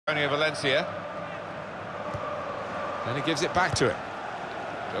Valencia. And he gives it back to him.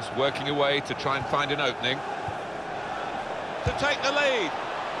 Just working away to try and find an opening. To take the lead.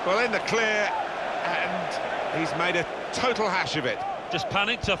 Well, in the clear, and he's made a total hash of it. Just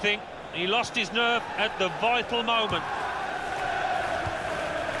panicked, I think. He lost his nerve at the vital moment.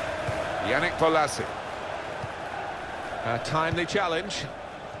 Yannick Bolasie. A timely challenge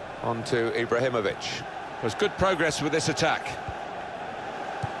onto Ibrahimovic. Was good progress with this attack.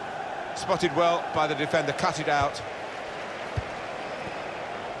 Spotted well by the defender, cut it out.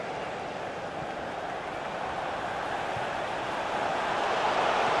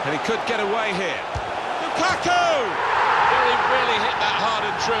 And he could get away here. Lukaku! Really hit that hard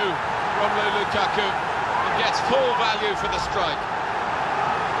and true, Romelu Lukaku, and gets full value for the strike.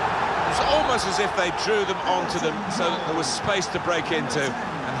 It's almost as if they drew them onto them so that there was space to break into,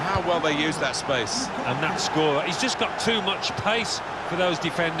 and how well they used that space. And that scorer, he's just got too much pace for those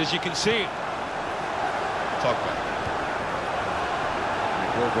defenders, you can see it. Pogba.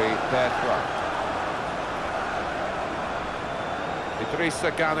 It will be their throw.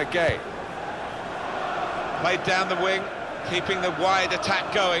 Idrissa Gana Gueye. Played down the wing, keeping the wide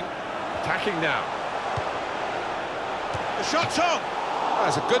attack going. Attacking now. The shot's on!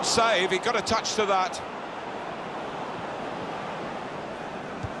 That's a good save, he got a touch to that.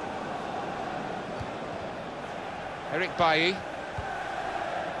 Eric Bailly.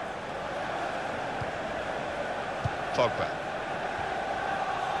 Pogba.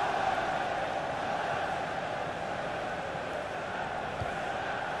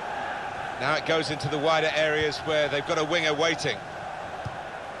 Now it goes into the wider areas where they've got a winger waiting.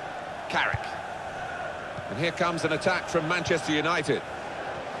 Carrick. And here comes an attack from Manchester United.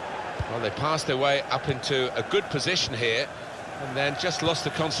 Well, they passed their way up into a good position here, and then just lost the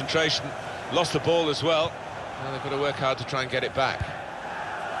concentration, lost the ball as well. Now they've got to work hard to try and get it back.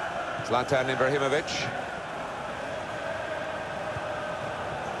 Zlatan Ibrahimovic.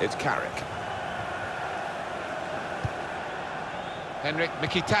 It's Carrick. Henrik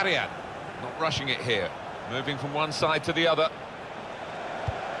Mkhitaryan. Not rushing it here, moving from one side to the other.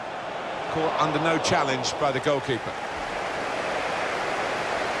 Caught under no challenge by the goalkeeper.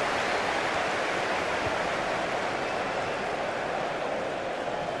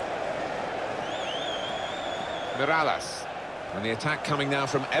 Mirallas. And the attack coming now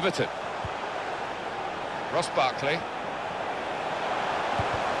from Everton. Ross Barkley.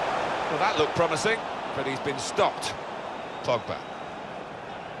 Well, that looked promising, but he's been stopped. Pogba.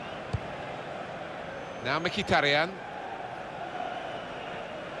 Now Mkhitaryan.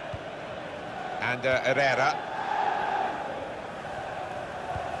 And Herrera.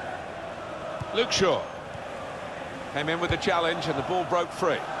 Luke Shaw. Came in with a challenge and the ball broke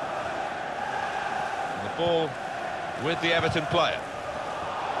free. And the ball with the Everton player.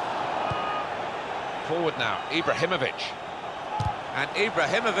 Forward now, Ibrahimovic. And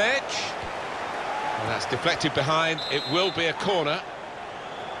Ibrahimovic. And that's deflected behind. It will be a corner.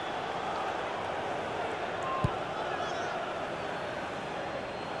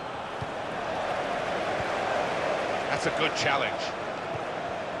 That's a good challenge.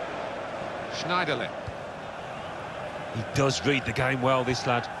 Schneiderlin. He does read the game well, this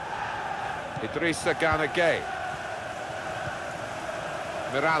lad. Idrissa Gana Gueye.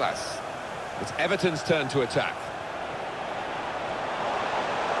 Mirallas. It's Everton's turn to attack.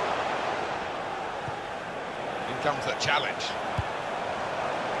 In comes the challenge.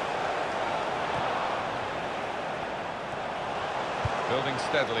 Building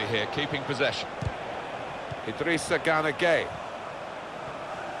steadily here, keeping possession. Idrissa Gana Gueye.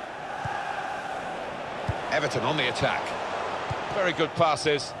 Everton on the attack. Very good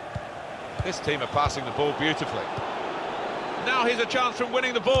passes. This team are passing the ball beautifully. Now here's a chance from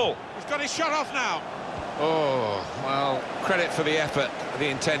winning the ball. He's got his shot off now. Oh, well, credit for the effort, the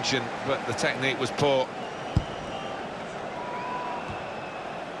intention, but the technique was poor.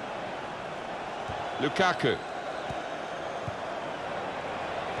 Lukaku.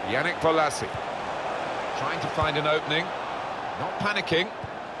 Yannick Bolasie. Trying to find an opening. Not panicking.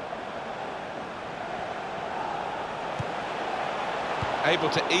 Able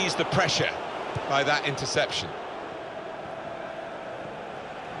to ease the pressure by that interception.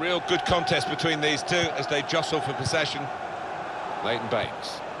 Real good contest between these two as they jostle for possession. Leighton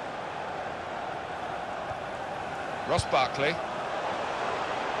Baines. Ross Barkley.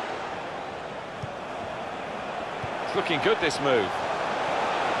 It's looking good, this move.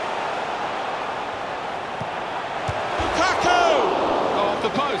 Lukaku! Oh, off the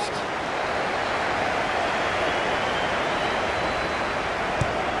post.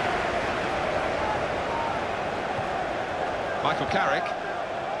 Michael Carrick.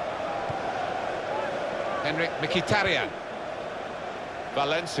 Henrik Mkhitaryan.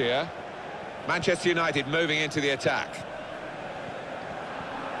 Valencia. Manchester United moving into the attack.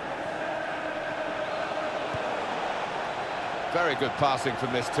 Very good passing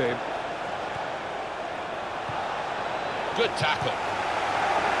from this team. Good tackle.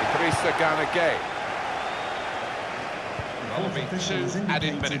 Idrissa Gana Gueye. Well, there'll be 2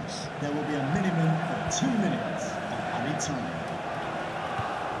 added minutes. There will be a minimum of 2 minutes of added time.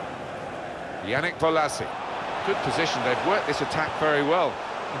 Yannick Bolasie. Good position. They've worked this attack very well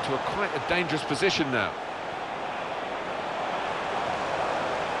into quite a dangerous position now.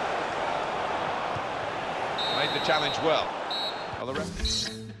 Made the challenge well. Well, the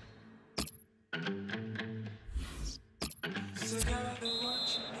rest.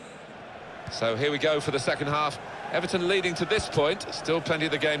 So here we go for the second half. Everton leading to this point. Still plenty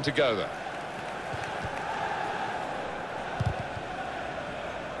of the game to go, though.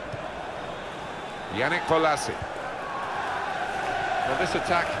 Yannick Bolasie. Well, this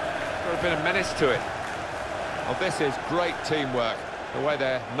attack got a bit of menace to it. Well, this is great teamwork, the way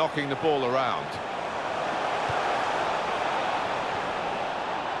they're knocking the ball around.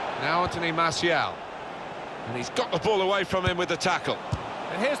 Now Anthony Martial. And he's got the ball away from him with the tackle.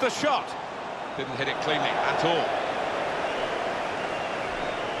 And here's the shot. Didn't hit it cleanly at all.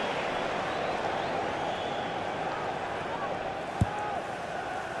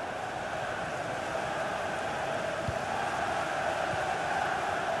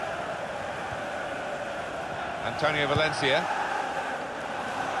 Antonio Valencia.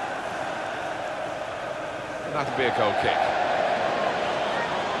 And that'll be a goal kick.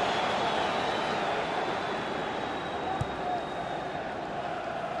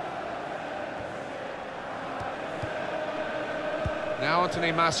 Now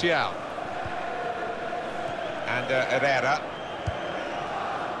Anthony Martial. And Herrera.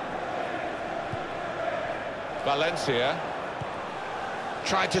 Valencia.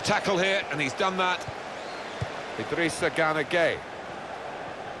 Tried to tackle here, and he's done that. Idrissa Gana Gueye.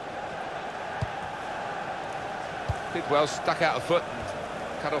 Did well, stuck out a foot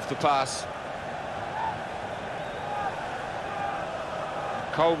and cut off the pass.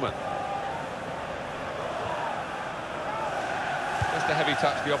 Coleman. Just a heavy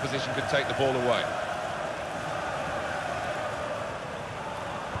touch, the opposition could take the ball away.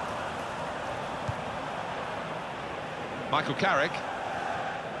 Michael Carrick.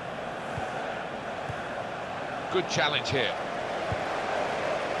 Good challenge here.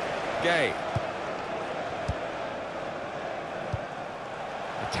 Gueye.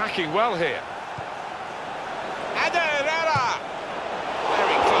 Attacking well here. And Herrera!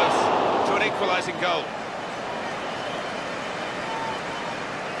 Very close to an equalising goal.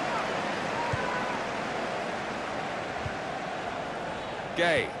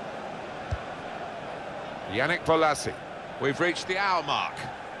 Gueye. Yannick Bolasie. We've reached the hour mark.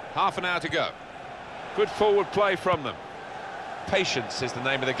 Half an hour to go. Good forward play from them. Patience is the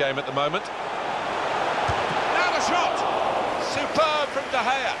name of the game at the moment. Now the shot! Superb from De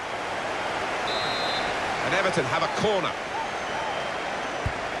Gea. And Everton have a corner.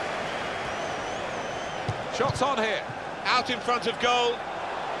 Shots on here. Out in front of goal.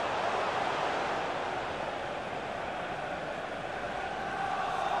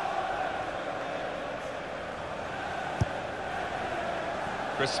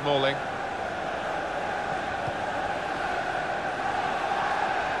 Chris Smalling.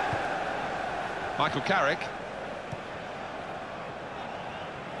 Michael Carrick.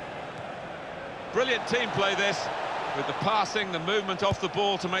 Brilliant team play this, with the passing, the movement off the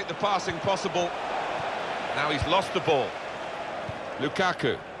ball to make the passing possible. Now he's lost the ball.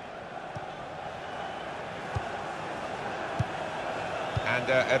 Lukaku. And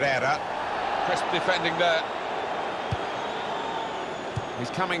Herrera. Crisp defending there. He's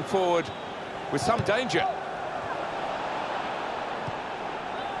coming forward with some danger.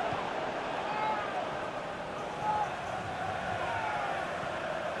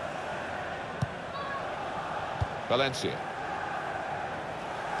 Valencia.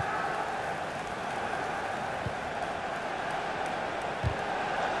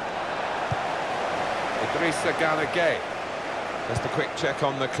 Idrissa Gana Gueye. Just a quick check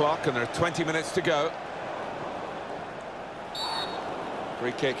on the clock, and there are 20 minutes to go.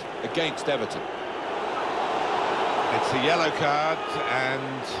 Free kick against Everton. It's a yellow card,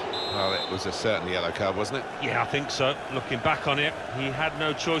 and, well, it was a certain yellow card, wasn't it? Yeah, I think so. Looking back on it, he had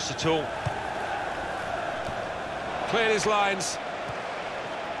no choice at all. Cleared his lines.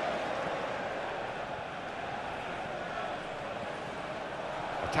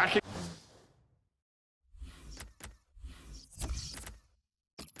 Attacking.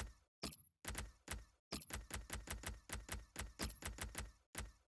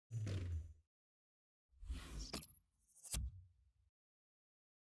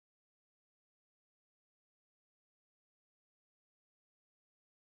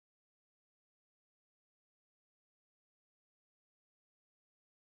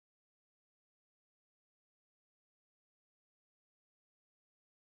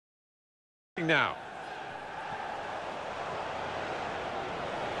 Now.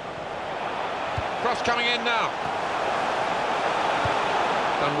 Cross coming in now.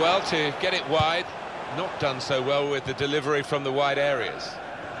 Done well to get it wide. Not done so well with the delivery from the wide areas.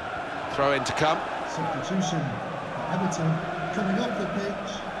 Throw in to come. Substitution. Everton coming off the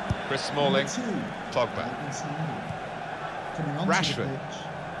pitch. Chris Smalling. Pogba. Coming onto Rashford. the pitch.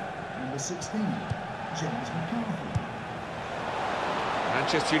 Number 16, James McCarthy.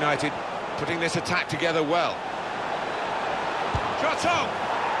 Manchester United putting this attack together well. Shot on!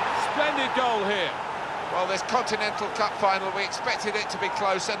 Splendid goal here. Well, this Continental Cup final, we expected it to be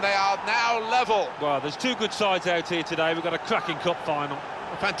close, and they are now level. Well, there's two good sides out here today. We've got a cracking cup final.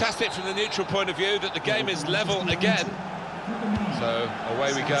 Fantastic from the neutral point of view that the game is level again. So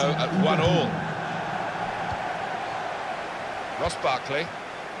away we go at 1-1. Ross Barkley.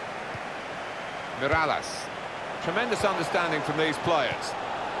 Mirallas. Tremendous understanding from these players.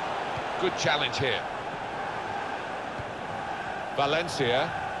 Good challenge here. Valencia.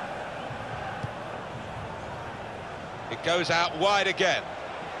 It goes out wide again.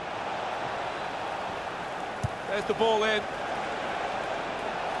 There's the ball in.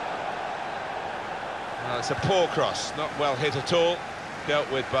 Well, it's a poor cross, not well hit at all.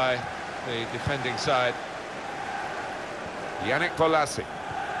 Dealt with by the defending side. Yannick Bolasie.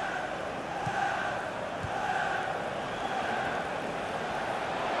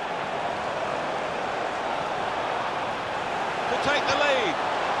 To take the lead.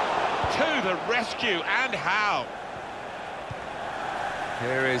 To the rescue, and how?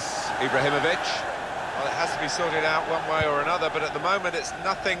 Here is Ibrahimovic. Well, it has to be sorted out one way or another, but at the moment it's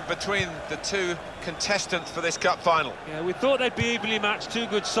nothing between the two contestants for this cup final. Yeah, we thought they'd be evenly matched, two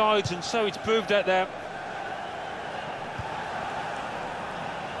good sides, and so it's proved out there.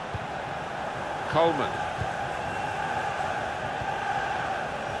 Coleman.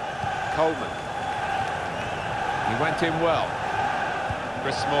 Coleman. He went in well.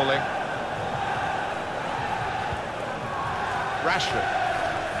 Chris Smalling. Rashford.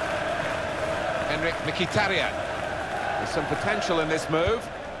 Henrik Mkhitaryan. There's some potential in this move.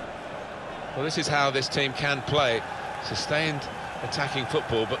 Well, this is how this team can play. Sustained attacking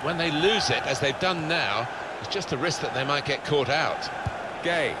football, but when they lose it, as they've done now, it's just a risk that they might get caught out.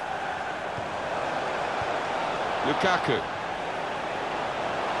 Gay. Lukaku.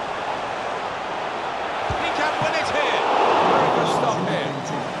 He can win it here. Very good stop here.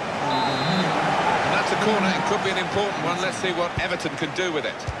 And that's a corner. It could be an important one. Let's see what Everton can do with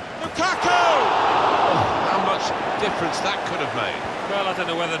it. Lukaku! Oh, how much difference that could have made. Well, I don't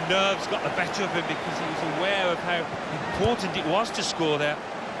know whether nerves got the better of him because he was aware of how important it was to score there.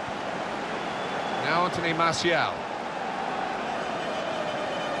 Now Anthony Martial.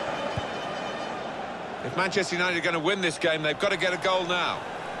 If Manchester United are going to win this game, they've got to get a goal now.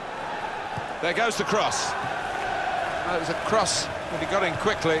 There goes the cross. Well, it was a cross that he got in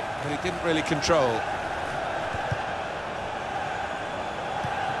quickly, but he didn't really control.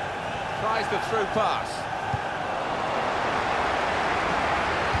 Tries the through pass.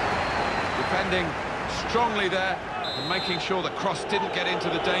 Defending strongly there and making sure the cross didn't get into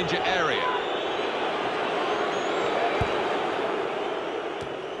the danger area.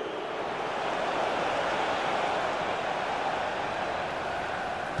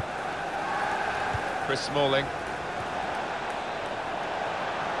 Chris Smalling.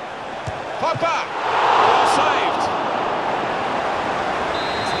 Pogba! Well saved!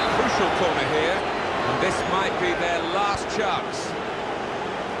 It's a crucial corner here, and this might be their last chance.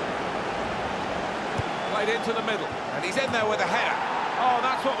 Played into the middle, and he's in there with a header. Oh,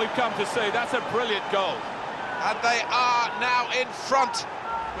 that's what we've come to see. That's a brilliant goal. And they are now in front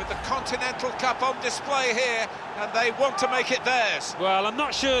with the Continental Cup on display here, and they want to make it theirs. Well, I'm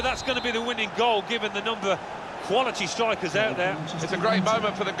not sure that's going to be the winning goal, given the number of quality strikers out there. It's a great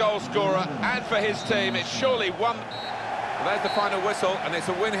moment for the goal scorer and for his team. It's surely one. Well, there's the final whistle, and it's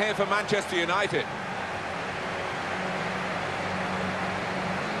a win here for Manchester United.